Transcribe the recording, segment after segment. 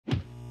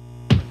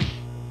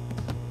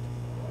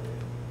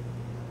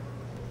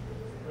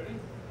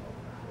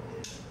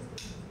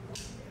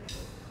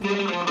You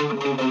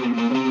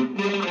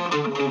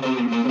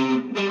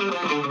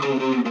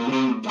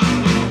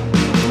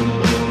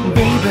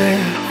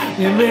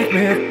make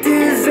me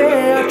dizzy.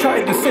 I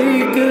tried to say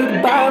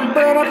goodbye,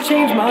 but I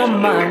changed my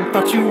mind.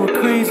 Thought you were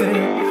crazy,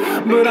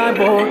 but I'm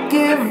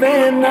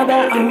forgiven now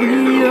that I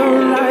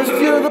realize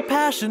you're the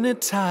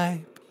passionate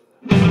type.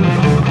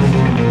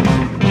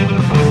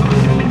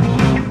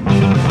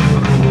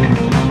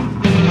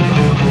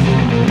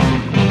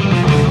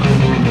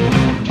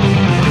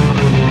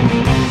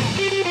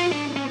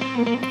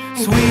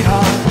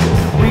 Sweetheart,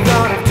 we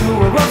got off to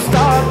a rough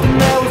start, and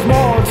there was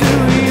more to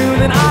you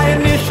than I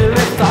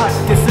initially thought.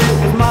 Guess it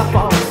was my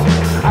fault.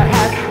 I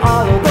had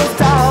all of those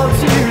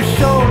doubts. You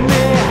showed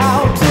me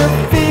how to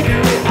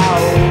figure it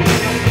out.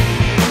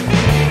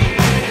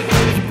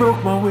 You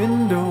broke my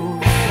windows.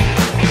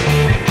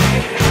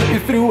 You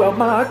threw out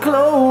my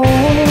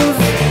clothes.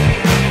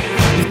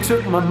 You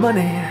took my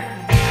money,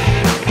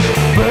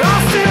 but I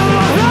still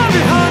love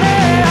you, honey.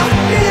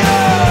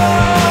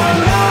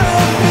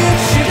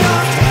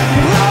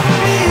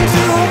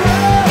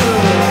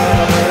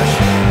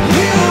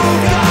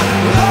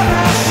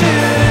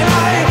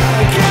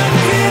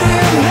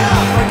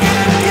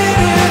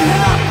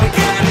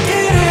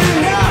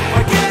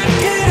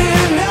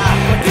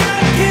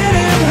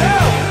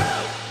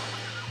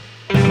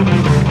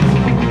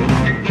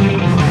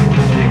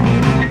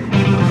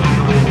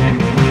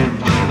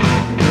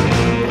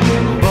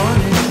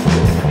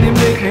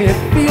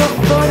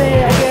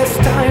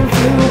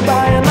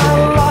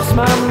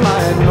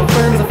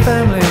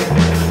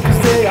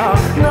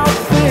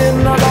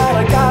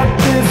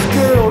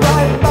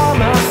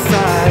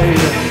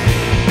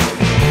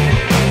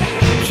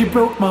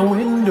 Broke my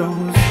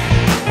windows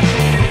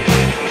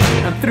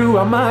and threw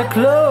out my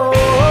clothes.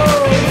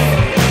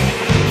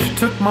 She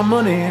took my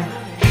money,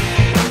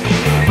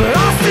 but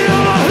I still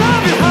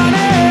love you,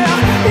 honey.